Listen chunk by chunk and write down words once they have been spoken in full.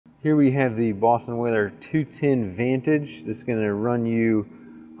Here we have the Boston Whaler 210 Vantage. This is going to run you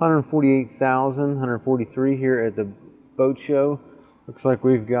 148,000, 143 here at the boat show. Looks like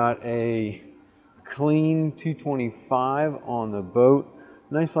we've got a clean 225 on the boat.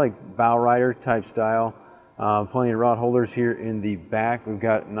 Nice like bow rider type style. Plenty of rod holders here in the back. We've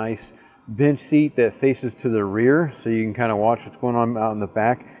got a nice bench seat that faces to the rear, so you can kind of watch what's going on out in the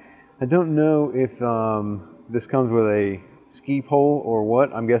back. I don't know if this comes with a ski pole or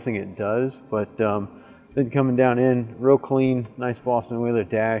what. I'm guessing it does, but then coming down in, real clean, nice Boston Whaler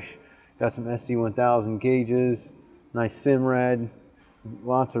dash. Got some SC1000 gauges, nice Simrad,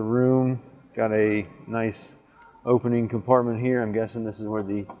 lots of room. Got a nice opening compartment here. I'm guessing this is where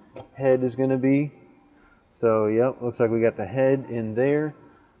the head is going to be. So yep, looks like we got the head in there,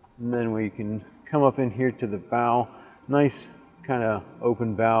 and then we can come up in here to the bow. Nice kind of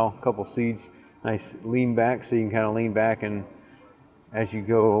open bow, couple seats, nice lean back, so you can kind of lean back and as you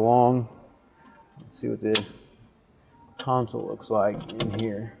go along. Let's see what the console looks like in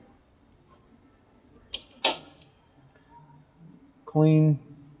here. Clean,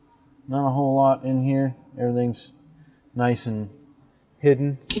 not a whole lot in here. Everything's nice and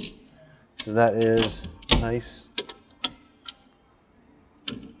hidden, so that is nice.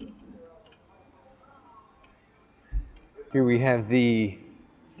 Here we have the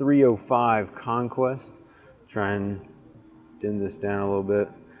 305 Conquest. Try and dim this down a little bit.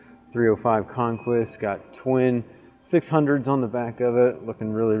 305 Conquest, got twin 600s on the back of it,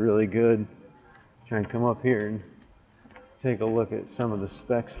 looking really, really good. Try and come up here and take a look at some of the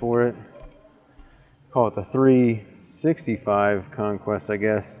specs for it. Call it the 365 Conquest, I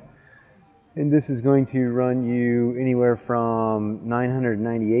guess. And this is going to run you anywhere from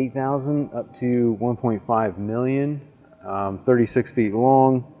 998,000 up to 1.5 million. 36 feet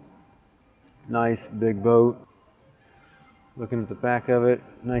long, nice big boat. Looking at the back of it,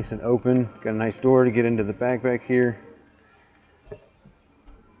 nice and open. Got a nice door to get into the back here.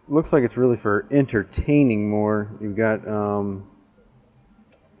 Looks like it's really for entertaining more. You've got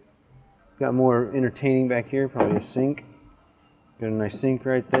more entertaining back here, probably a sink. Got a nice sink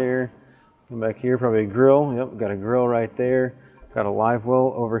right there. Come back here, probably a grill. Yep, got a grill right there. Got a live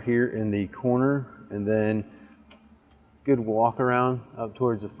well over here in the corner, and then good walk around up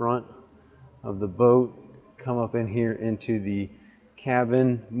towards the front of the boat. Come up in here into the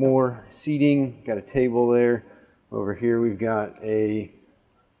cabin, more seating. Got a table there. Over here we've got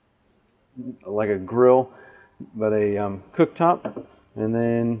like a grill, but a cooktop, and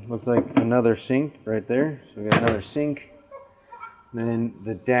then looks like another sink right there. So we got another sink. And then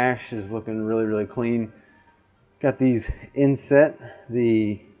the dash is looking really, really clean. Got these inset.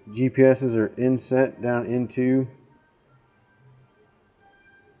 The GPSs are inset down into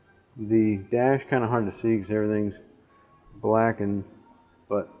the dash. Kind of hard to see because everything's black,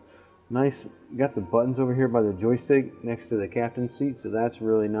 but nice. Got the buttons over here by the joystick next to the captain's seat, so that's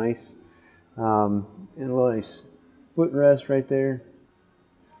really nice. And a nice footrest right there.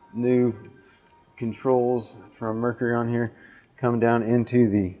 New controls from Mercury on here. Come down into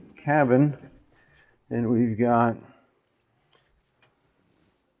the cabin, and we've got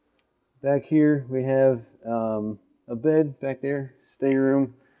back here we have a bed back there,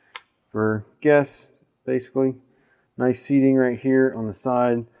 stateroom for guests, basically. Nice seating right here on the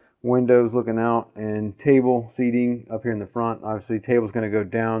side, windows looking out, and table seating up here in the front. Obviously, table's going to go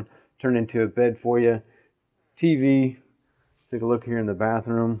down, turn into a bed for you. TV. Take a look here in the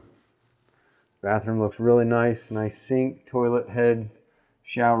bathroom. Bathroom looks really nice. Nice sink, toilet head,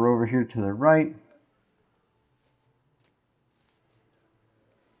 shower over here to the right.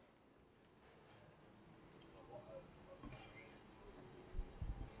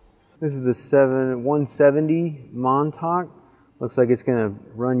 This is the 170 Montauk. Looks like it's going to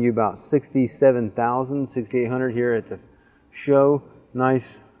run you about 67,000, 6,800 here at the show.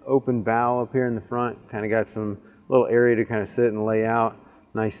 Nice open bow up here in the front. Kind of got some little area to kind of sit and lay out.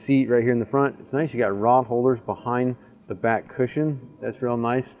 Nice seat right here in the front. It's nice. You got rod holders behind the back cushion. That's real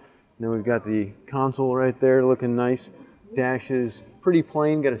nice. And then we've got the console right there looking nice. Dash is pretty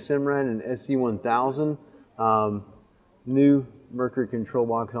plain. Got a Simrad and SC1000. New Mercury control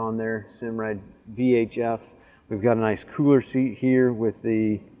box on there. Simrad VHF. We've got a nice cooler seat here with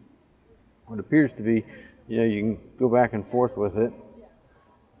the what appears to be, you know, you can go back and forth with it.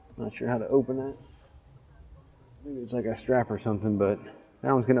 Not sure how to open it. Maybe it's like a strap or something, but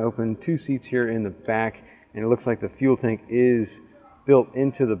that one's going to open. Two seats here in the back, and it looks like the fuel tank is built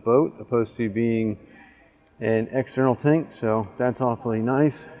into the boat opposed to being an external tank, so that's awfully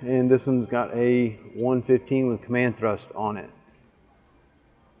nice. And this one's got a 115 with command thrust on it.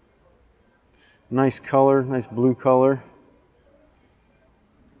 Nice color, nice blue color.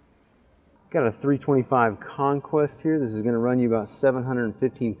 Got a 325 Conquest here. This is going to run you about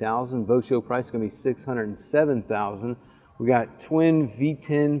 $715,000. Boat show price is going to be $607,000. We got twin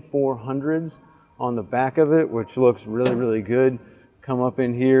V10 400s on the back of it, which looks really, really good. Come up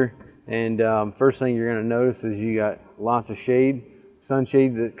in here, and first thing you're going to notice is you got lots of shade,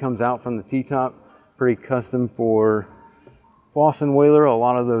 sunshade that comes out from the T-top. Pretty custom for Boston Whaler. A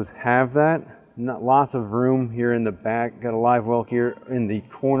lot of those have that. Not lots of room here in the back. Got a live well here in the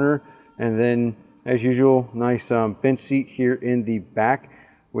corner. And then, as usual, nice bench seat here in the back,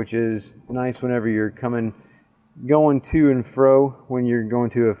 which is nice whenever you're going to and fro when you're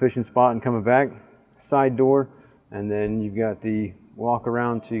going to a fishing spot and coming back. Side door, and then you've got the walk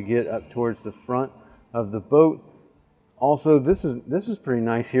around to get up towards the front of the boat. Also, this is pretty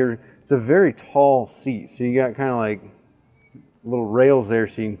nice here. It's a very tall seat, so you got kind of like little rails there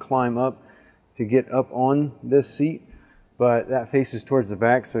so you can climb up to get up on this seat. But that faces towards the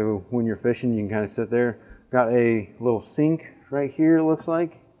back, so when you're fishing, you can kind of sit there. Got a little sink right here, it looks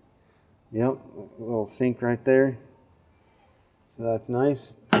like. Yep, a little sink right there. So that's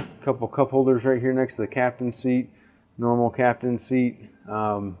nice. A couple cup holders right here next to the captain's seat. Normal captain's seat.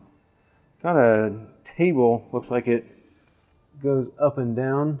 Got a table, looks like it goes up and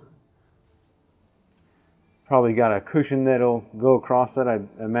down. Probably got a cushion that'll go across that, I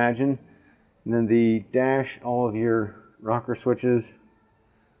imagine. And then the dash, all of your rocker switches.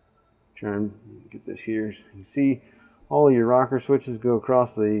 Try and get this here. So you can see all of your rocker switches go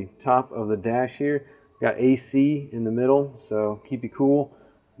across the top of the dash here. Got AC in the middle, so keep you cool.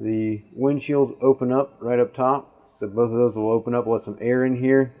 The windshields open up right up top, so both of those will open up, let some air in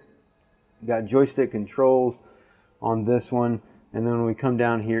here. Got joystick controls on this one, and then when we come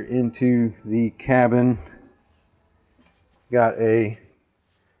down here into the cabin, got a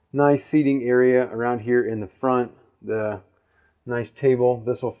nice seating area around here in the front. The nice table.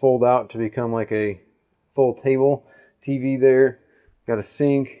 This will fold out to become like a full table. TV there. Got a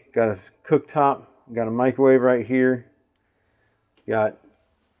sink. Got a cooktop. Got a microwave right here. Got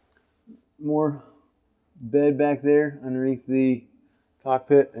more bed back there underneath the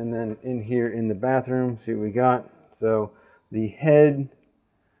cockpit, and then in here in the bathroom, see what we got. So the head,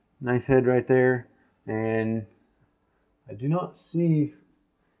 nice head right there, and I do not see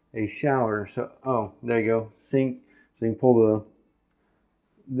a shower. So, oh, there you go, sink. So you can pull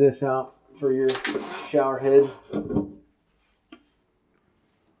this out for your shower head.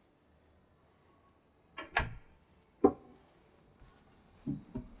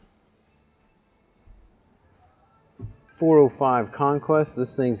 .405 Conquest.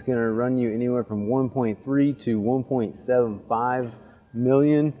 This thing's going to run you anywhere from 1.3 to 1.75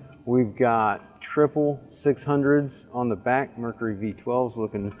 million. We've got triple 600s on the back. Mercury V12s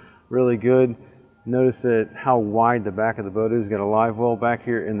looking really good. Notice that how wide the back of the boat is. Got a live well back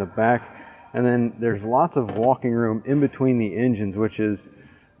here in the back, and then there's lots of walking room in between the engines, which is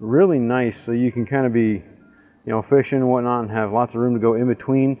really nice. So you can kind of be, fishing and whatnot, and have lots of room to go in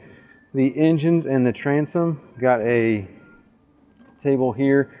between the engines and the transom. Got a table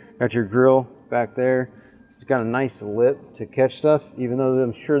here. Got your grill back there. It's got a nice lip to catch stuff, even though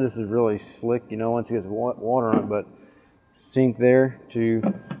I'm sure this is really slick, once it gets water on it. But sink there to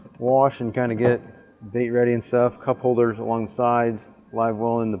wash and kind of get bait ready and stuff. Cup holders along the sides. Live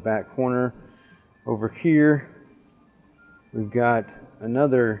well in the back corner. Over here, we've got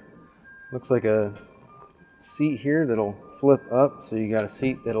another, looks like a seat here that'll flip up. So you got a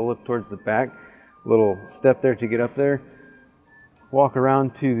seat that'll look towards the back. Little step there to get up there. Walk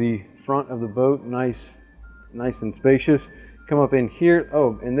around to the front of the boat. Nice and spacious. Come up in here.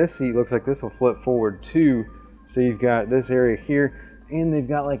 Oh, and this seat looks like this will flip forward too. So you've got this area here, and they've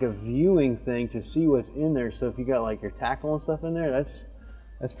got like a viewing thing to see what's in there. So if you got like your tackle and stuff in there, that's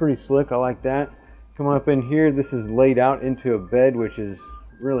pretty slick. I like that. Come up in here. This is laid out into a bed, which is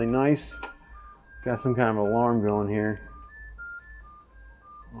really nice. Got some kind of alarm going here.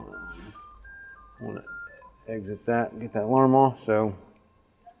 I want to exit that and get that alarm off. So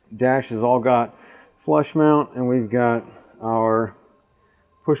dash has all got flush mount, and we've got our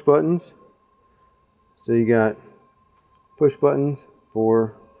push buttons. So you got push buttons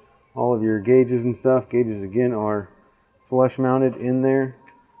for all of your gauges and stuff. Gauges again are flush mounted in there.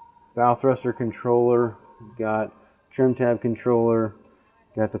 Bow thruster controller, got trim tab controller,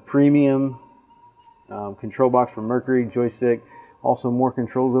 got the premium control box for Mercury, joystick. Also more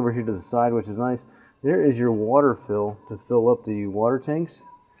controls over here to the side, which is nice. There is your water fill to fill up the water tanks,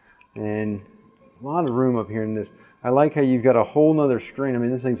 and a lot of room up here in this. I like how you've got a whole nother screen. I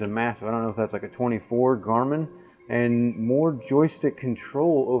mean, this thing's a massive. I don't know if that's like a 24 Garmin, and more joystick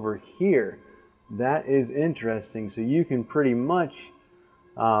control over here. That is interesting. So you can pretty much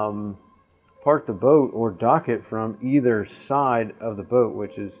park the boat or dock it from either side of the boat,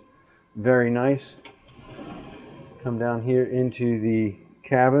 which is very nice. Come down here into the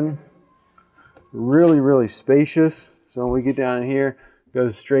cabin. Really spacious. So when we get down in here,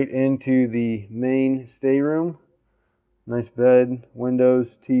 goes straight into the main stateroom. Nice bed,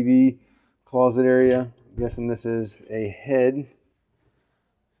 windows, TV, closet area. I'm guessing this is a head.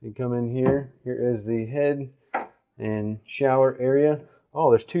 You come in here. Here is the head and shower area.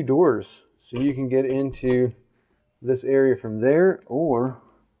 Oh, there's two doors. So you can get into this area from there or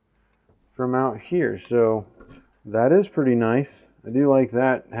from out here. So that is pretty nice. I do like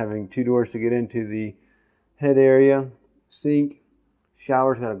that, having two doors to get into the head area. Sink,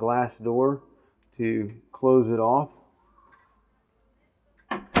 shower's got a glass door to close it off.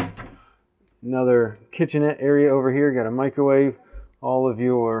 Another kitchenette area over here, got a microwave, all of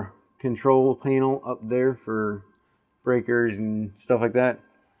your control panel up there for breakers and stuff like that.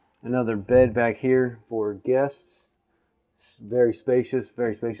 Another bed back here for guests. Very spacious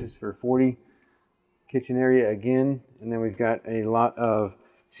for 40. Kitchen area again, and then we've got a lot of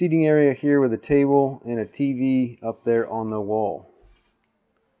seating area here with a table and a TV up there on the wall.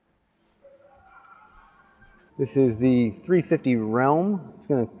 This is the 350 Realm. It's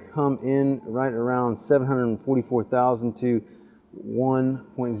going to come in right around 744,000 to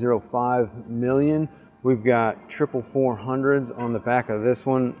 1.05 million. We've got 400s on the back of this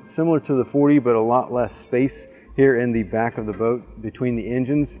one, similar to the 40, but a lot less space here in the back of the boat between the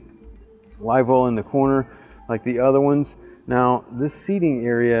engines. Live well in the corner like the other ones. Now this seating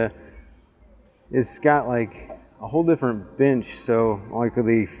area is got like a whole different bench. So like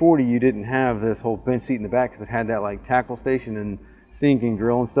the 40, you didn't have this whole bench seat in the back because it had that like tackle station and sink and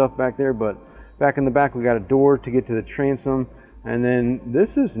grill and stuff back there. But back in the back, we got a door to get to the transom. And then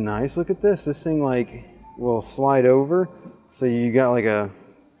this is nice. Look at this. This thing like will slide over. So you got like a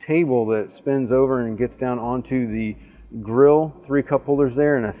table that spins over and gets down onto the grill. 3 cup holders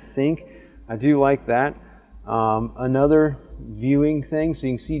there and a sink. I do like that. Another viewing thing, so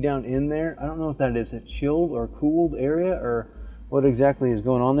you can see down in there. I don't know if that is a chilled or cooled area or what exactly is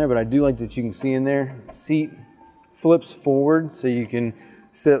going on there, but I do like that you can see in there. Seat flips forward so you can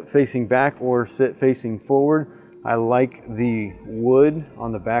sit facing back or sit facing forward. I like the wood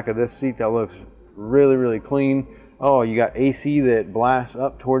on the back of this seat. That looks really clean. Oh, you got AC that blasts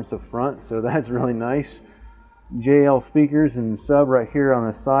up towards the front, so that's really nice. JL speakers and sub right here on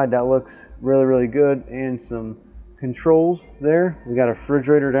the side. That looks really good. And some controls there. We got a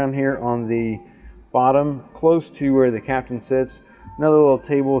refrigerator down here on the bottom, close to where the captain sits. Another little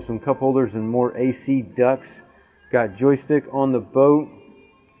table with some cup holders and more AC ducts. Got joystick on the boat.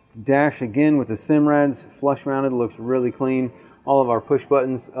 Dash again with the Simrads, flush mounted, looks really clean. All of our push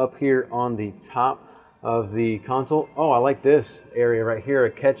buttons up here on the top of the console. Oh, I like this area right here,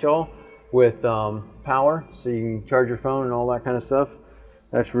 a catch-all with power, so you can charge your phone and all that kind of stuff.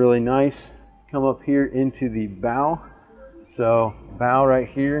 That's really nice. Come up here into the bow. So bow right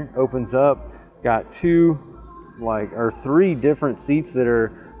here opens up. Got 3 different seats that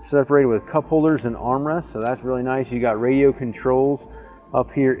are separated with cup holders and armrests. So that's really nice. You got radio controls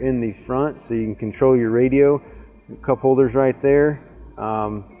up here in the front, so you can control your radio. Cup holders right there.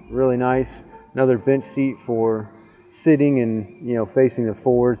 Really nice. Another bench seat for sitting and facing the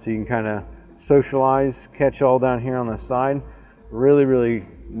forward, so you can kind of socialize. Catch all down here on the side. Really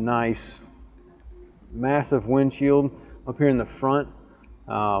nice. Massive windshield up here in the front.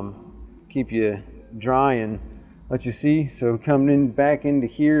 Keep you dry and let you see. So coming in back into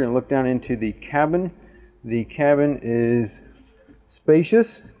here and look down into the cabin. The cabin is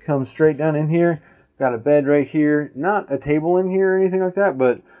spacious. Comes straight down in here. Got a bed right here. Not a table in here or anything like that,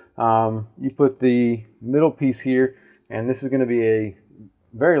 but you put the middle piece here, and this is going to be a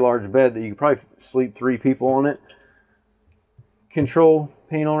very large bed that you could probably sleep 3 people on it. Control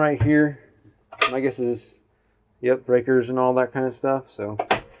panel right here. My guess is, yep, breakers and all that kind of stuff. So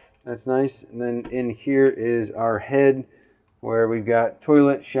that's nice. And then in here is our head, where we've got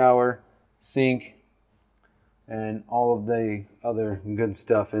toilet, shower, sink, and all of the other good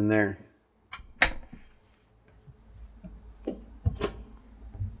stuff in there.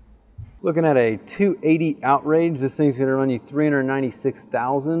 Looking at a 280 Outrage. This thing's going to run you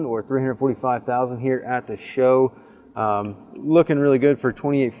 $396,000 or $345,000 here at the show. Looking really good for a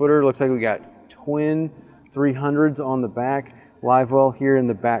 28 footer. Looks like we got twin 300s on the back. Live well here in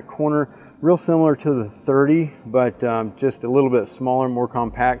the back corner. Real similar to the 30, but just a little bit smaller, more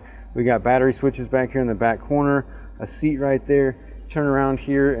compact. We got battery switches back here in the back corner. A seat right there. Turn around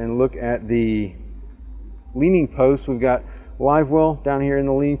here and look at the leaning post. We've got live well down here in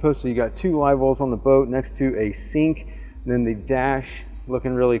the leaning post. So you got 2 live wells on the boat next to a sink. And then the dash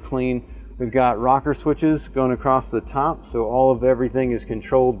looking really clean. We've got rocker switches going across the top, so all of everything is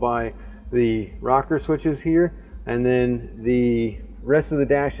controlled by the rocker switches here. And then the rest of the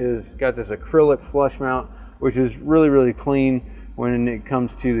dash has got this acrylic flush mount, which is really, really clean when it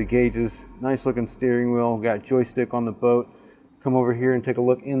comes to the gauges. Nice looking steering wheel, got joystick on the boat. Come over here and take a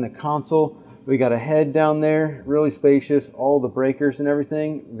look in the console. We got a head down there, really spacious, all the breakers and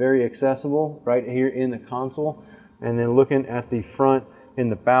everything, very accessible right here in the console. And then looking at the front in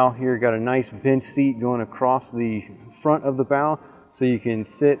the bow here, got a nice bench seat going across the front of the bow, so you can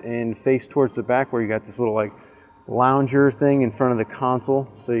sit and face towards the back where you got this little like lounger thing in front of the console,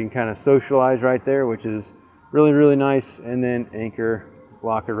 so you can kind of socialize right there, which is really, really nice. And then anchor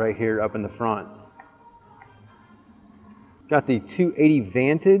locker right here up in the front. Got the 280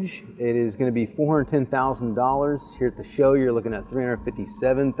 Vantage. It is going to be $410,000. Here at the show, you're looking at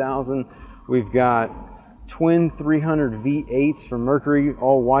 $357,000. We've got twin 300 V8s from Mercury,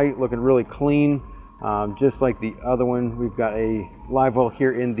 all white, looking really clean, just like the other one. We've got a live well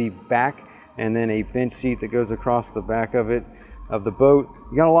here in the back, and then a bench seat that goes across the back of it, of the boat.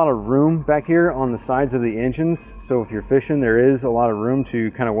 You got a lot of room back here on the sides of the engines, so if you're fishing, there is a lot of room to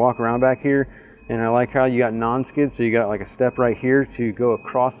kind of walk around back here. And I like how you got non-skid, so you got like a step right here to go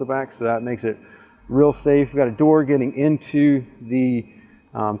across the back, so that makes it real safe. We got a door getting into the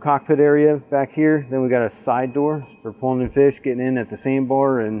cockpit area back here. Then we got a side door for pulling in fish, getting in at the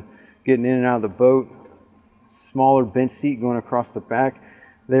sandbar and getting in and out of the boat. Smaller bench seat going across the back.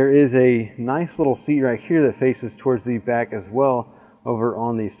 There is a nice little seat right here that faces towards the back as well, over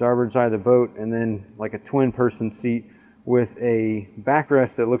on the starboard side of the boat, and then like a twin person seat with a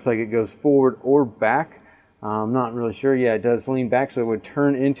backrest that looks like it goes forward or back. I'm not really sure. Yeah, it does lean back, so it would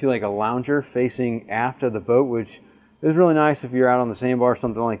turn into like a lounger facing aft of the boat, which is really nice if you're out on the sandbar or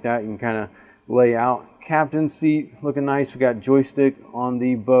something like that. You can kind of lay out. Captain's seat looking nice. We got joystick on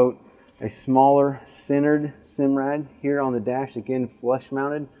the boat. A smaller centered Simrad here on the dash, again flush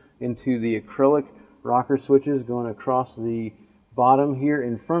mounted into the acrylic rocker switches going across the bottom here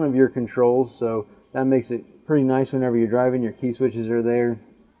in front of your controls, so that makes it pretty nice whenever you're driving. Your key switches are there.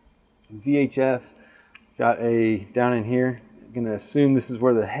 VHF got a down in here. I'm gonna assume this is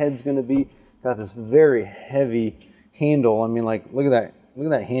where the head's gonna be. Got this very heavy handle. I mean, like, look at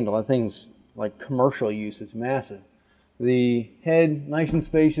that handle. That thing's like commercial use. It's massive. The head, nice and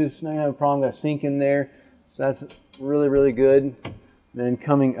spacious. Not gonna have a problem. Got a sink in there, so that's really, really good. Then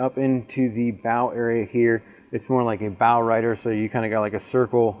coming up into the bow area here, it's more like a bow rider, so you kind of got like a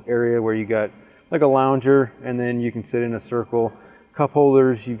circle area where you got like a lounger, and then you can sit in a circle. Cup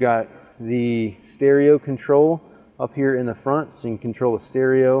holders, you got the stereo control up here in the front, so you can control the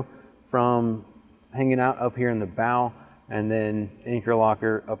stereo from hanging out up here in the bow, and then anchor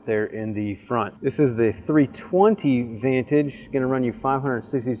locker up there in the front. This is the 320 Vantage, gonna run you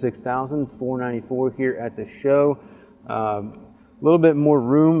 $566,494 here at the show. A little bit more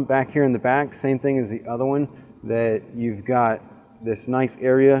room back here in the back, same thing as the other one, that you've got this nice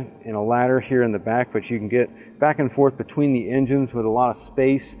area and a ladder here in the back, but you can get back and forth between the engines with a lot of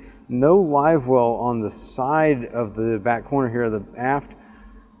space. No live well on the side of the back corner here of the aft,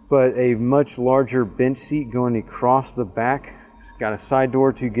 but a much larger bench seat going across the back. It's got a side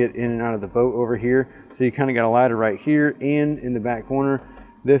door to get in and out of the boat over here, so you kind of got a ladder right here and in the back corner.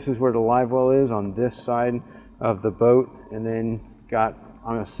 This is where the live well is on this side of the boat, and then got,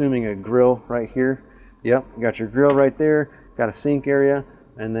 I'm assuming, a grill right here. Yep, you got your grill right there. Got a sink area,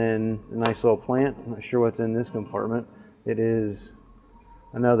 and then a nice little plant. I'm not sure what's in this compartment. It is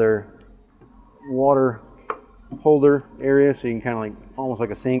another water holder area, so you can kind of like, almost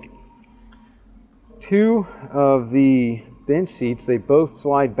like a sink. Two of the bench seats, they both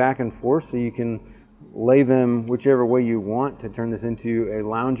slide back and forth, so you can lay them whichever way you want to turn this into a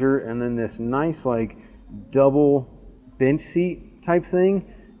lounger. And then this nice like double bench seat type thing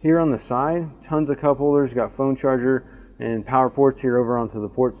here on the side. Tons of cup holders, got phone charger and power ports here over onto the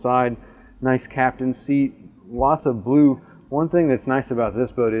port side. Nice captain's seat, lots of blue. One thing that's nice about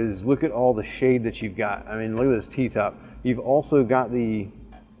this boat is look at all the shade that you've got. I mean, look at this T-top. You've also got the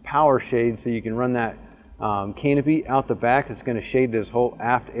power shade, so you can run that canopy out the back. It's gonna shade this whole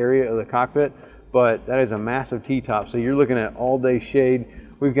aft area of the cockpit, but that is a massive T-top, so you're looking at all day shade.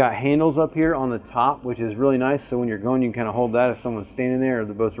 We've got handles up here on the top, which is really nice, so when you're going, you can kind of hold that if someone's standing there or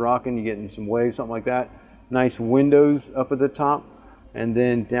the boat's rocking, you get in some waves, something like that. Nice windows up at the top, and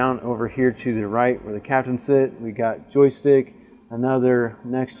then down over here to the right where the captain sit, we got joystick, another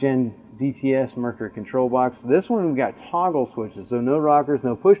next gen DTS Mercury control box. This one we've got toggle switches, so no rockers,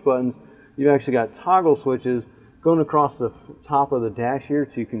 no push buttons. You've actually got toggle switches going across the top of the dash here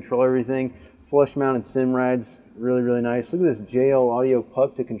to control everything. Flush mounted Simrads, really, really nice. Look at this JL Audio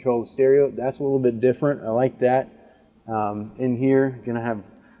puck to control the stereo. That's a little bit different. I like that. In here, gonna have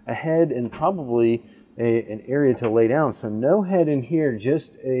a head and probably an area to lay down. So no head in here,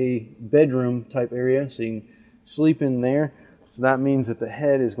 just a bedroom type area. So you can sleep in there. So that means that the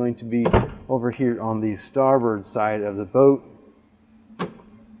head is going to be over here on the starboard side of the boat.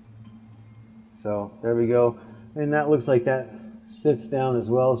 So there we go. And that looks like that sits down as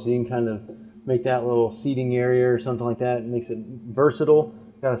well. So you can kind of make that little seating area or something like that. It makes it versatile.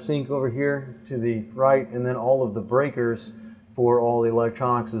 Got a sink over here to the right, and then all of the breakers for all the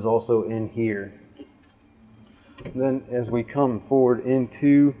electronics is also in here. Then as we come forward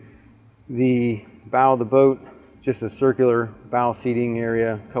into the bow of the boat, just a circular bow seating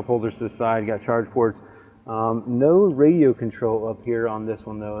area, cup holders to the side, got charge ports. No radio control up here on this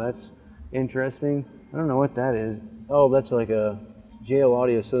one though. That's interesting. I don't know what that is. Oh, that's like a JL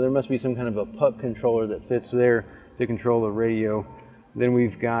Audio. So there must be some kind of a puck controller that fits there to control the radio. Then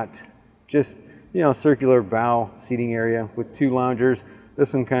we've got just, you know, circular bow seating area with 2 loungers.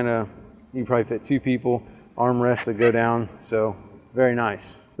 This one kind of, you probably fit 2 people. Armrests that go down, so very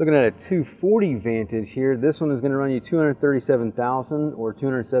nice. Looking at a 240 Vantage here. This one is going to run you $237,000 or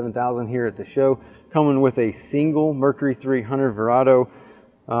 $207,000 here at the show. Coming with a single Mercury 300 Verado.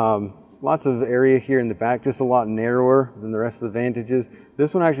 Lots of area here in the back, just a lot narrower than the rest of the Vantages.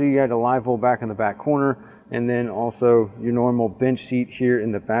 This one actually, you got a live hole back in the back corner, and then also your normal bench seat here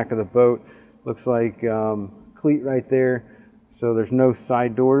in the back of the boat. Looks like cleat right there. So there's no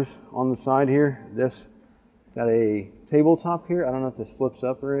side doors on the side here. This got a tabletop here. I don't know if this flips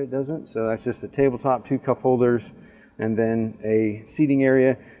up or it doesn't. So that's just a tabletop, 2 cup holders, and then a seating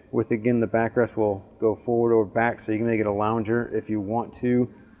area with, again, the backrest will go forward or back, so you can make it a lounger if you want to.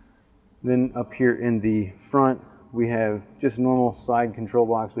 Then up here in the front, we have just normal side control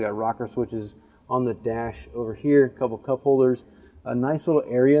blocks. We got rocker switches on the dash over here, a couple cup holders, a nice little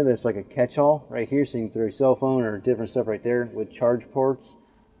area that's like a catch-all right here, so you can throw your cell phone or different stuff right there with charge ports,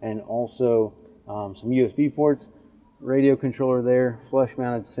 and also some USB ports, radio controller there, flush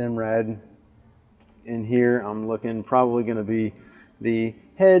mounted Simrad. In here, I'm looking probably going to be the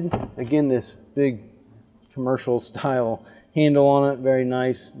head. Again, this big commercial style handle on it, very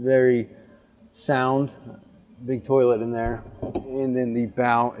nice, very sound, big toilet in there. And then the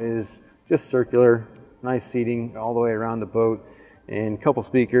bow is just circular, nice seating all the way around the boat, and a couple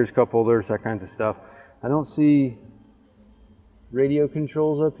speakers, cup holders, that kinds of stuff. I don't see radio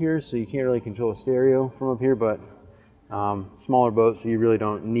controls up here, so you can't really control a stereo from up here, but smaller boat, so you really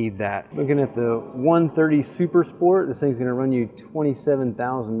don't need that. Looking at the 130 Super Sport, this thing's gonna run you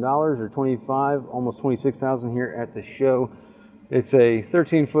 $27,000 or 25, almost 26,000 here at the show. It's a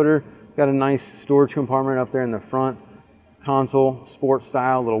 13-footer, got a nice storage compartment up there in the front, console, sport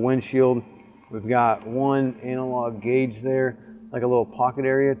style, little windshield. We've got 1 analog gauge there, like a little pocket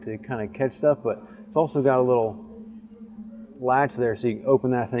area to kind of catch stuff, but it's also got a little latch there, so you can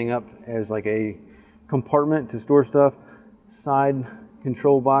open that thing up as like a compartment to store stuff. Side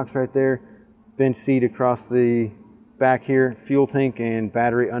control box right there, bench seat across the back here, fuel tank and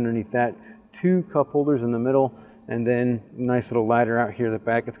battery underneath that, 2 cup holders in the middle, and then nice little ladder out here at the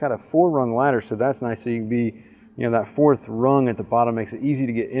back. It's got a 4-rung ladder, so that's nice. So you can be, you know, that 4th rung at the bottom makes it easy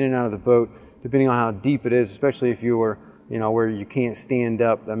to get in and out of the boat, depending on how deep it is, especially if you are, you know, where you can't stand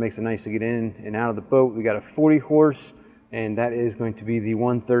up. That makes it nice to get in and out of the boat. We got a 40 horse, and that is going to be the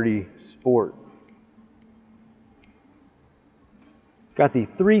 130 Sport. Got the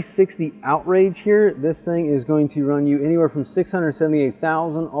 360 Outrage here. This thing is going to run you anywhere from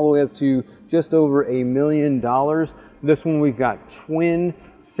 $678,000 all the way up to just over $1 million. This one we've got twin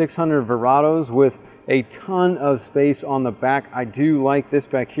 600 Verados with a ton of space on the back. I do like this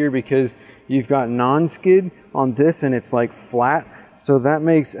back here because you've got non-skid on this and it's like flat. So that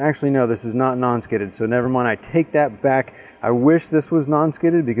makes, actually no, this is not non-skidded, so never mind, I take that back. I wish this was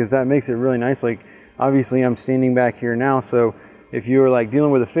non-skidded because that makes it really nice. Like, obviously I'm standing back here now, so if you're like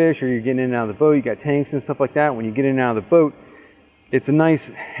dealing with a fish or you're getting in and out of the boat, you got tanks and stuff like that, when you get in and out of the boat, it's nice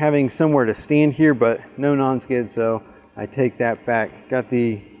having somewhere to stand here, but no non-skid, so I take that back. Got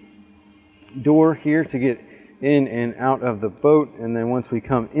the door here to get in and out of the boat, and then once we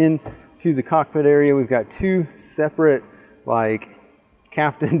come in to the cockpit area, we've got 2 separate, like,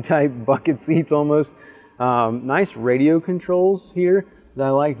 captain type bucket seats almost. Nice radio controls here. I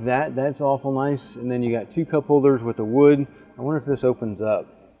like that. That's awful nice. And then you got 2 cup holders with the wood. I wonder if this opens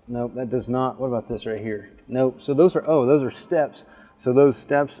up. Nope, that does not. What about this right here? Nope. So those are, oh, those are steps. So those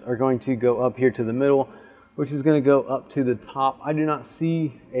steps are going to go up here to the middle, which is going to go up to the top. I do not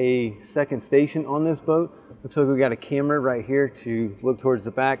see a second station on this boat. Looks like we got a camera right here to look towards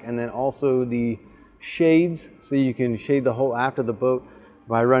the back, and then also the shades, so you can shade the whole aft of the boat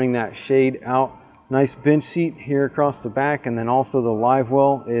by running that shade out. Nice bench seat here across the back, and then also the live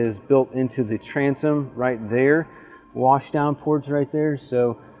well is built into the transom right there. Wash down ports right there,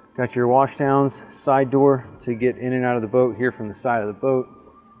 so got your wash downs, side door to get in and out of the boat here from the side of the boat.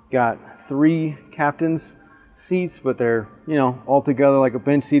 Got 3 captain's seats, but they're, you know, all together like a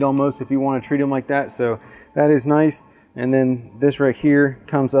bench seat almost, if you want to treat them like that, so that is nice. And then this right here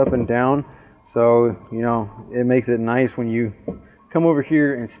comes up and down, so, you know, it makes it nice when you come over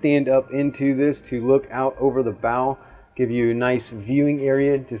here and stand up into this to look out over the bow, give you a nice viewing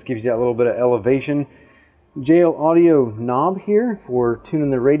area, just gives you that little bit of elevation. JL audio knob here for tuning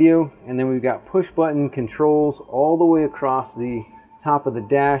the radio, and then we've got push button controls all the way across the top of the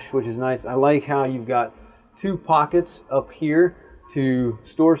dash, which is nice. I like how you've got 2 pockets up here to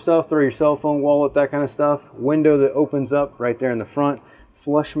store stuff, throw your cell phone, wallet, that kind of stuff. Window that opens up right there in the front.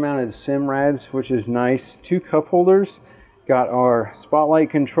 Flush mounted Simrads, which is nice. 2 cup holders. Got our spotlight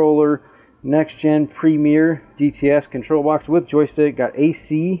controller, next gen Premier DTS control box with joystick. Got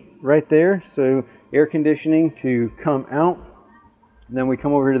AC right there, so air conditioning to come out. And then we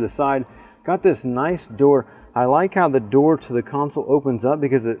come over here to the side. Got this nice door. I like how the door to the console opens up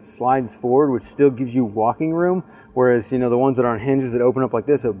because it slides forward, which still gives you walking room. Whereas, you know, the ones that are on hinges that open up like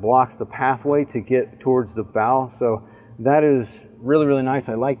this, it blocks the pathway to get towards the bow. So that is really, really nice.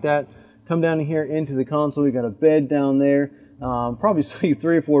 I like that. Come down here into the console. We got a bed down there. Probably sleep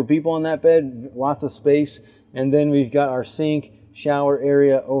 3 or 4 people on that bed. Lots of space. And then we've got our sink, shower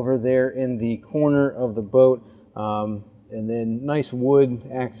area over there in the corner of the boat. And then nice wood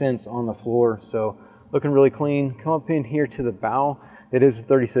accents on the floor. So looking really clean. Come up in here to the bow. It is a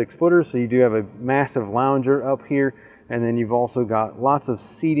 36 footer, so you do have a massive lounger up here. And then you've also got lots of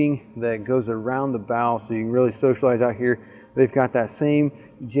seating that goes around the bow, so you can really socialize out here. They've got that same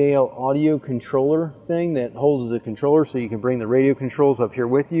JL audio controller thing that holds the controller, so you can bring the radio controls up here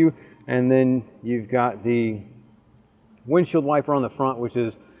with you. And then you've got the windshield wiper on the front, which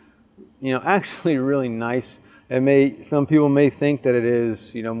is, you know, actually really nice. Some people may think that it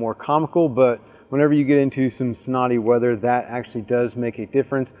is, you know, more comical, but whenever you get into some snotty weather, that actually does make a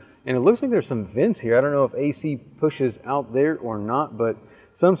difference. And it looks like there's some vents here. I don't know if AC pushes out there or not, but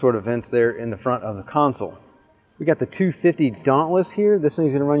some sort of vents there in the front of the console. We got the 250 Dauntless here. This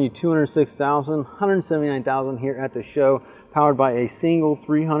thing's gonna run you $206,000, $179,000 here at the show, powered by a single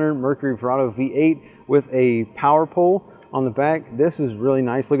 300 Mercury Verado V8 with a power pole on the back. This is really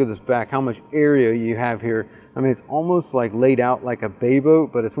nice. Look at this back, how much area you have here. I mean, it's almost like laid out like a bay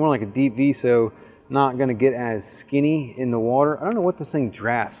boat, but it's more like a deep V, so not gonna get as skinny in the water. I don't know what this thing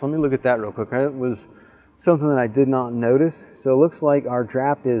drafts. Let me look at that real quick. That was something that I did not notice. So it looks like our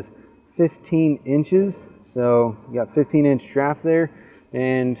draft is 15 inches. So you got 15-inch draft there.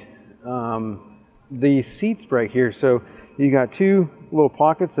 And the seats right here. So you got 2 little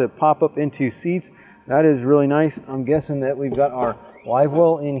pockets that pop up into seats. That is really nice. I'm guessing that we've got our live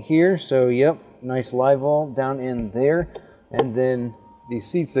well in here. So yep, nice live well down in there. And then these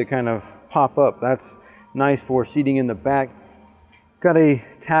seats that kind of pop up, that's nice for seating in the back. Got a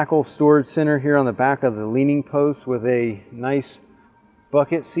tackle storage center here on the back of the leaning post with a nice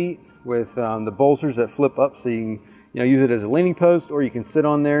bucket seat with the bolsters that flip up, so you can use it as a leaning post, or you can sit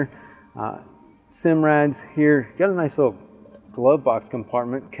on there. Simrads here. Got a nice little glove box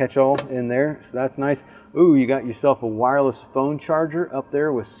compartment catch-all in there, so that's nice. Ooh, you got yourself a wireless phone charger up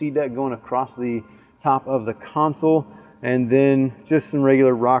there with C-deck going across the top of the console. And then just some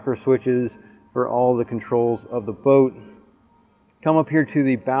regular rocker switches for all the controls of the boat. Come up here to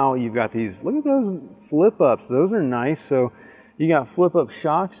the bow, you've got these, look at those flip ups, those are nice. So you got flip up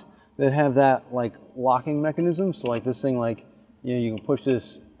shocks that have that like locking mechanism. So like this thing, like, you know, you can push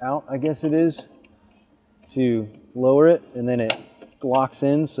this out, I guess it is, to lower it, and then it locks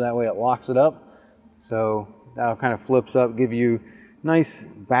in, so that way it locks it up. So that'll kind of flips up, give you nice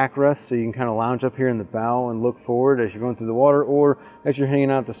backrest, so you can kind of lounge up here in the bow and look forward as you're going through the water, or as you're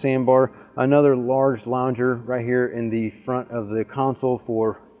hanging out at the sandbar. Another large lounger right here in the front of the console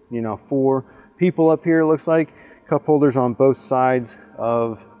for, you know, 4 people up here, it looks like. Cup holders on both sides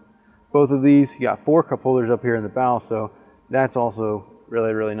of both of these. You got 4 cup holders up here in the bow, so that's also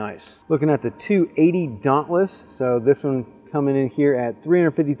really, really nice. Looking at the 280 Dauntless, so this one coming in here at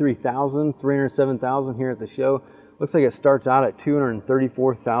 $353,000, $307,000 here at the show. Looks like it starts out at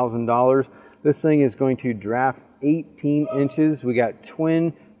 $234,000. This thing is going to draft 18 inches. We got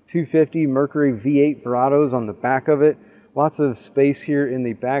twin 250 Mercury V8 Verados on the back of it. Lots of space here in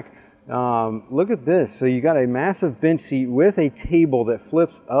the back. Look at this. So you got a massive bench seat with a table that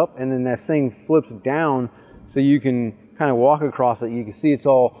flips up, and then that thing flips down so you can kind of walk across it. You can see it's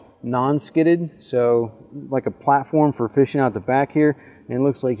all non-skidded, so like a platform for fishing out the back here. And it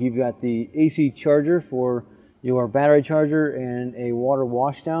looks like you've got the AC charger for your battery charger and a water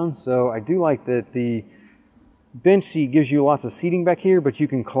washdown. So I do like that the bench seat gives you lots of seating back here, but you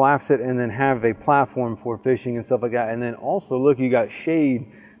can collapse it and then have a platform for fishing and stuff like that. And then also look, you got shade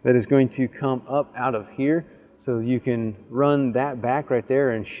that is going to come up out of here, so you can run that back right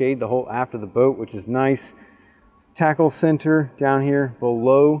there and shade the whole aft of the boat, which is nice. Tackle center down here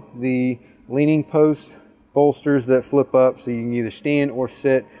below the leaning post, bolsters that flip up so you can either stand or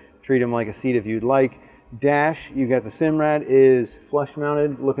sit, treat them like a seat if you'd like. Dash, you got the Simrad is flush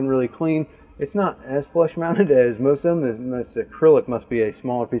mounted, looking really clean. It's not as flush mounted as most of them. It's acrylic, must be a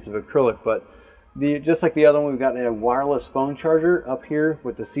smaller piece of acrylic, but just like the other one, we've got a wireless phone charger up here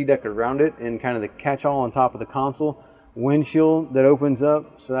with the SeaDek around it and kind of the catch-all on top of the console. Windshield that opens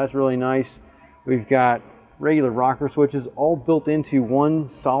up, so that's really nice. We've got regular rocker switches all built into one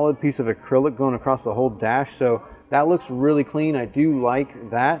solid piece of acrylic going across the whole dash, so that looks really clean. I do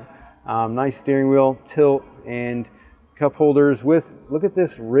like that. Nice steering wheel, tilt, and cup holders with, look at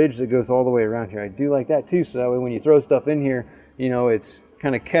this ridge that goes all the way around here. I do like that too, so that way when you throw stuff in here, you know, it's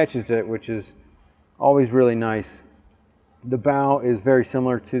kind of catches it, which is always really nice. The bow is very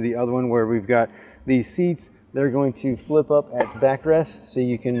similar to the other one, where we've got these seats that are going to flip up as backrest, so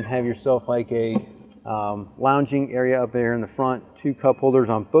you can have yourself like a lounging area up there in the front. Two cup holders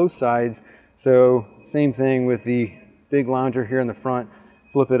on both sides, so same thing with the big lounger here in the front.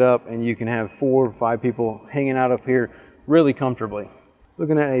 Flip it up and you can have 4 or 5 people hanging out up here really comfortably.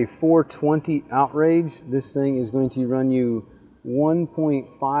 Looking at a 420 Outrage, this thing is going to run you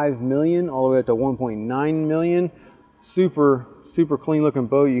 1.5 million all the way up to 1.9 million. Super clean looking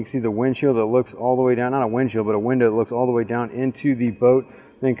boat. You can see the windshield that looks all the way down, not a windshield, but a window that looks all the way down into the boat.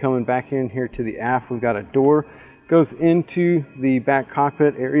 Then coming back in here to the aft, we've got a door. Goes into the back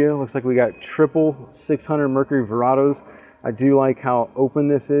cockpit area. Looks like we got triple 600 Mercury Verados. I do like how open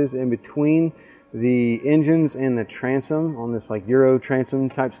this is in between the engines and the transom on this like Euro transom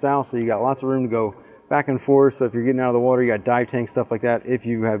type style. So you got lots of room to go back and forth. So if you're getting out of the water, you got dive tank, stuff like that. If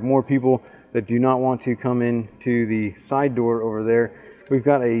you have more people that do not want to come in to the side door over there, we've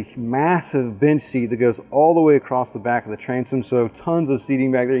got a massive bench seat that goes all the way across the back of the transom. So tons of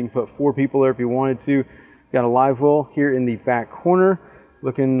seating back there. You can put 4 people there if you wanted to. Got a live well here in the back corner,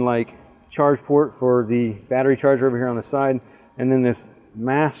 looking like charge port for the battery charger over here on the side. And then this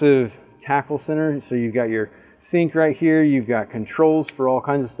massive tackle center. So you've got your sink right here. You've got controls for all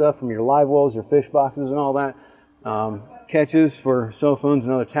kinds of stuff, from your live wells, your fish boxes and all that. Catches for cell phones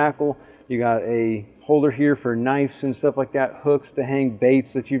and other tackle. You got a holder here for knives and stuff like that, hooks to hang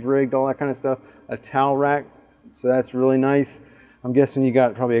baits that you've rigged, all that kind of stuff. A towel rack, so that's really nice. I'm guessing you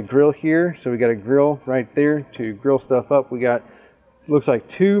got probably a grill here. So we got a grill right there to grill stuff up. We got, looks like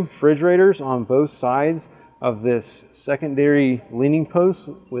 2 refrigerators on both sides of this secondary leaning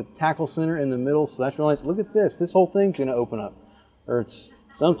post with tackle center in the middle. So that's really nice. Look at this. This whole thing's gonna open up, or it's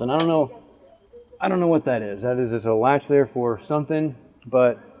something. I don't know what that is. That is just a latch there for something,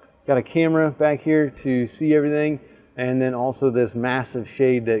 but got a camera back here to see everything. And then also this massive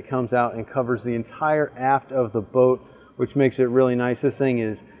shade that comes out and covers the entire aft of the boat, which makes it really nice. This thing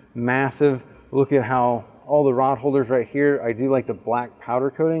is massive. Look at how all the rod holders right here. I do like the black powder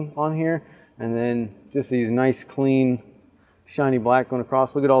coating on here. And then just these nice, clean, shiny black going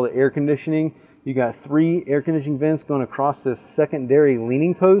across. Look at all the air conditioning. You got 3 air conditioning vents going across this secondary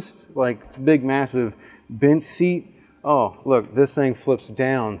leaning post. Like, it's a big, massive bench seat. Oh, look, this thing flips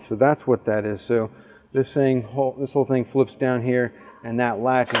down. So that's what that is. So this whole thing flips down here, and that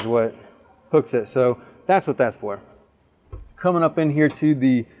latch is what hooks it. So that's what that's for. Coming up in here to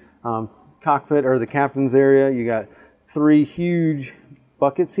the cockpit, or the captain's area, you got 3 huge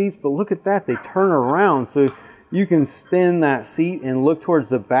bucket seats, but look at that, they turn around so you can spin that seat and look towards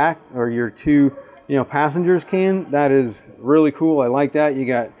the back, or your 2 passengers can. That is really cool. I like that. You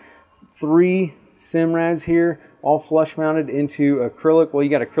got 3 Simrads here, all flush mounted into acrylic. Well, you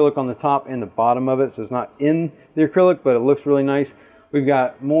got acrylic on the top and the bottom of it, so it's not in the acrylic, but it looks really nice. We've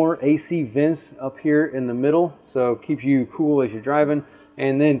got more AC vents up here in the middle, so keeps you cool as you're driving.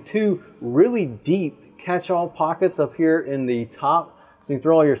 And then 2 really deep catch-all pockets up here in the top, so you can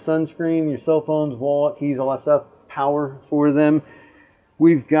throw all your sunscreen, your cell phones, wallet, keys, all that stuff, power for them.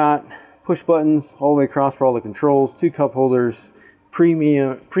 We've got push buttons all the way across for all the controls, 2 cup holders,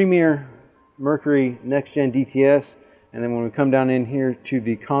 Premier Mercury Next Gen DTS. And then when we come down in here to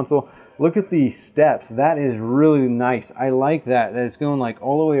the console, look at the steps. That is really nice. I like that it's going like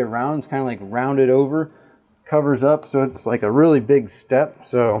all the way around. It's kind of like rounded over, covers up, so it's like a really big step.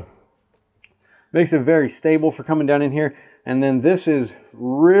 So makes it very stable for coming down in here. And then this is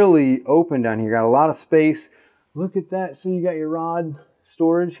really open down here. Got a lot of space. Look at that. So you got your rod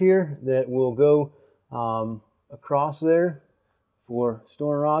storage here that will go across there for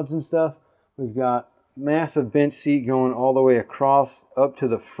storing rods and stuff. We've got massive bench seat going all the way across up to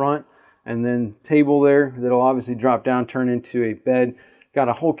the front, and then table there that'll obviously drop down, turn into a bed. Got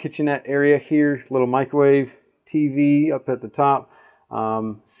a whole kitchenette area here, little microwave, TV up at the top,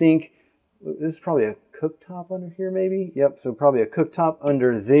 sink. This is probably a cooktop under here maybe. Yep, so probably a cooktop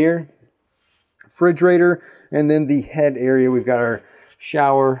under there. Refrigerator, and then the head area. We've got our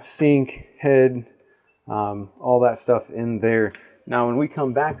shower, sink, head, all that stuff in there. Now when we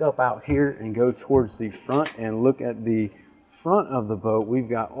come back up out here and go towards the front and look at the front of the boat, we've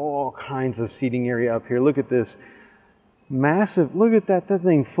got all kinds of seating area up here. Look at this massive, look at that, that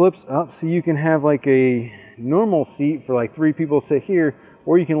thing flips up so you can have like a normal seat for like 3 people sit here,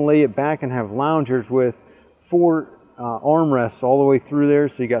 or you can lay it back and have loungers with 4 armrests all the way through there.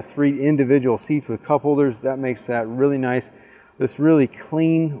 So you got 3 individual seats with cup holders. That makes that really nice. This really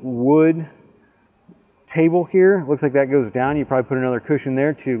clean wood table here, looks like that goes down. You probably put another cushion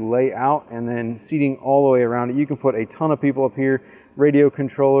there to lay out, and then seating all the way around it. You can put a ton of people up here, radio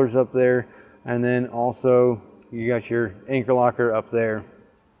controllers up there, and then also you got your anchor locker up there.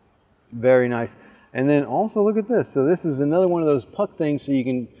 Very nice. And then also look at this. So this is another one of those puck things, so you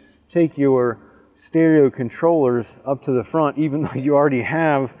can take your stereo controllers up to the front, even though you already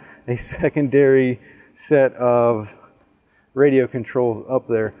have a secondary set of radio controls up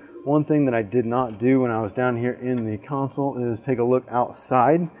there. One thing that I did not do when I was down here in the console is take a look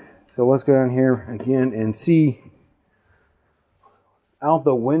outside. So let's go down here again and see out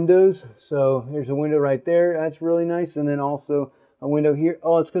the windows. So there's a window right there. That's really nice. And then also a window here.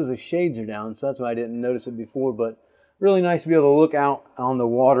 Oh, it's because the shades are down, so that's why I didn't notice it before. But really nice to be able to look out on the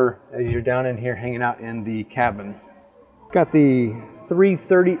water as you're down in here hanging out in the cabin. Got the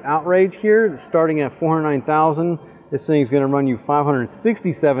 330 Outrage here, starting at $409,000. This thing's going to run you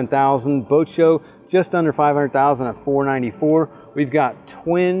 $567,000. Boat Show just under $500,000 at $494,000. We've got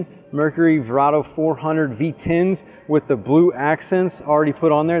twin Mercury Verado 400 V10s with the blue accents already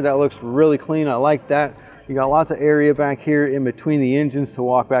put on there. That looks really clean. I like that. You got lots of area back here in between the engines to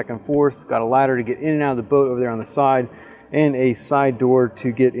walk back and forth. Got a ladder to get in and out of the boat over there on the side, and a side door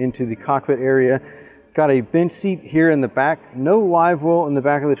to get into the cockpit area. Got a bench seat here in the back. No live well in the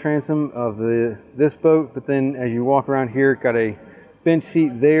back of the transom of this boat, but then as you walk around here, got a bench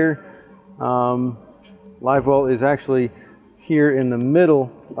seat there. Live well is actually here in the middle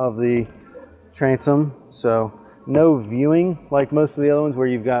of the transom, so no viewing like most of the other ones where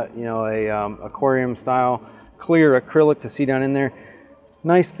you've got, you know, a aquarium style clear acrylic to see down in there.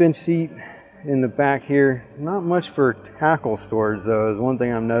 Nice bench seat in the back here. Not much for tackle storage though is one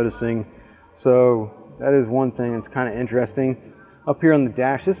thing I'm noticing. So that is one thing that's kind of interesting. Up here on the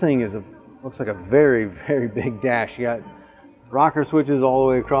dash, this thing is looks like a very, very big dash. You got rocker switches all the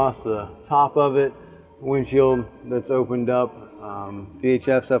way across the top of it, windshield that's opened up,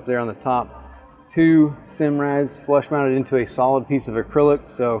 VHFs up there on the top, 2 Simrads flush mounted into a solid piece of acrylic,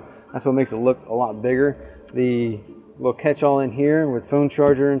 so that's what makes it look a lot bigger. The little catch-all in here with phone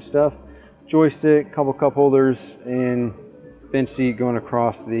charger and stuff, joystick, couple cup holders, and bench seat going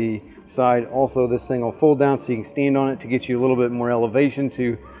across the side. Also, this thing will fold down so you can stand on it to get you a little bit more elevation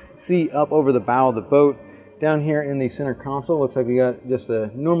to see up over the bow of the boat. Down here in the center console, looks like we got just a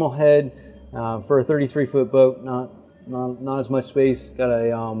normal head for a 33-foot boat. Not as much space. Got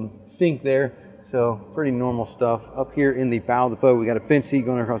a sink there, so pretty normal stuff. Up here in the bow of the boat, we got a bench seat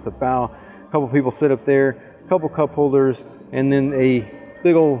going across the bow. A couple people sit up there, a couple cup holders, and then a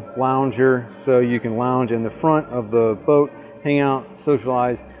big old lounger so you can lounge in the front of the boat, hang out,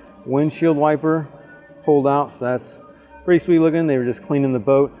 socialize. Windshield wiper pulled out, so that's pretty sweet looking. They were just cleaning the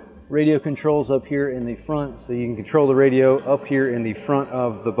boat. Radio controls up here in the front, so you can control the radio up here in the front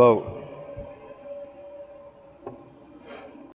of the boat.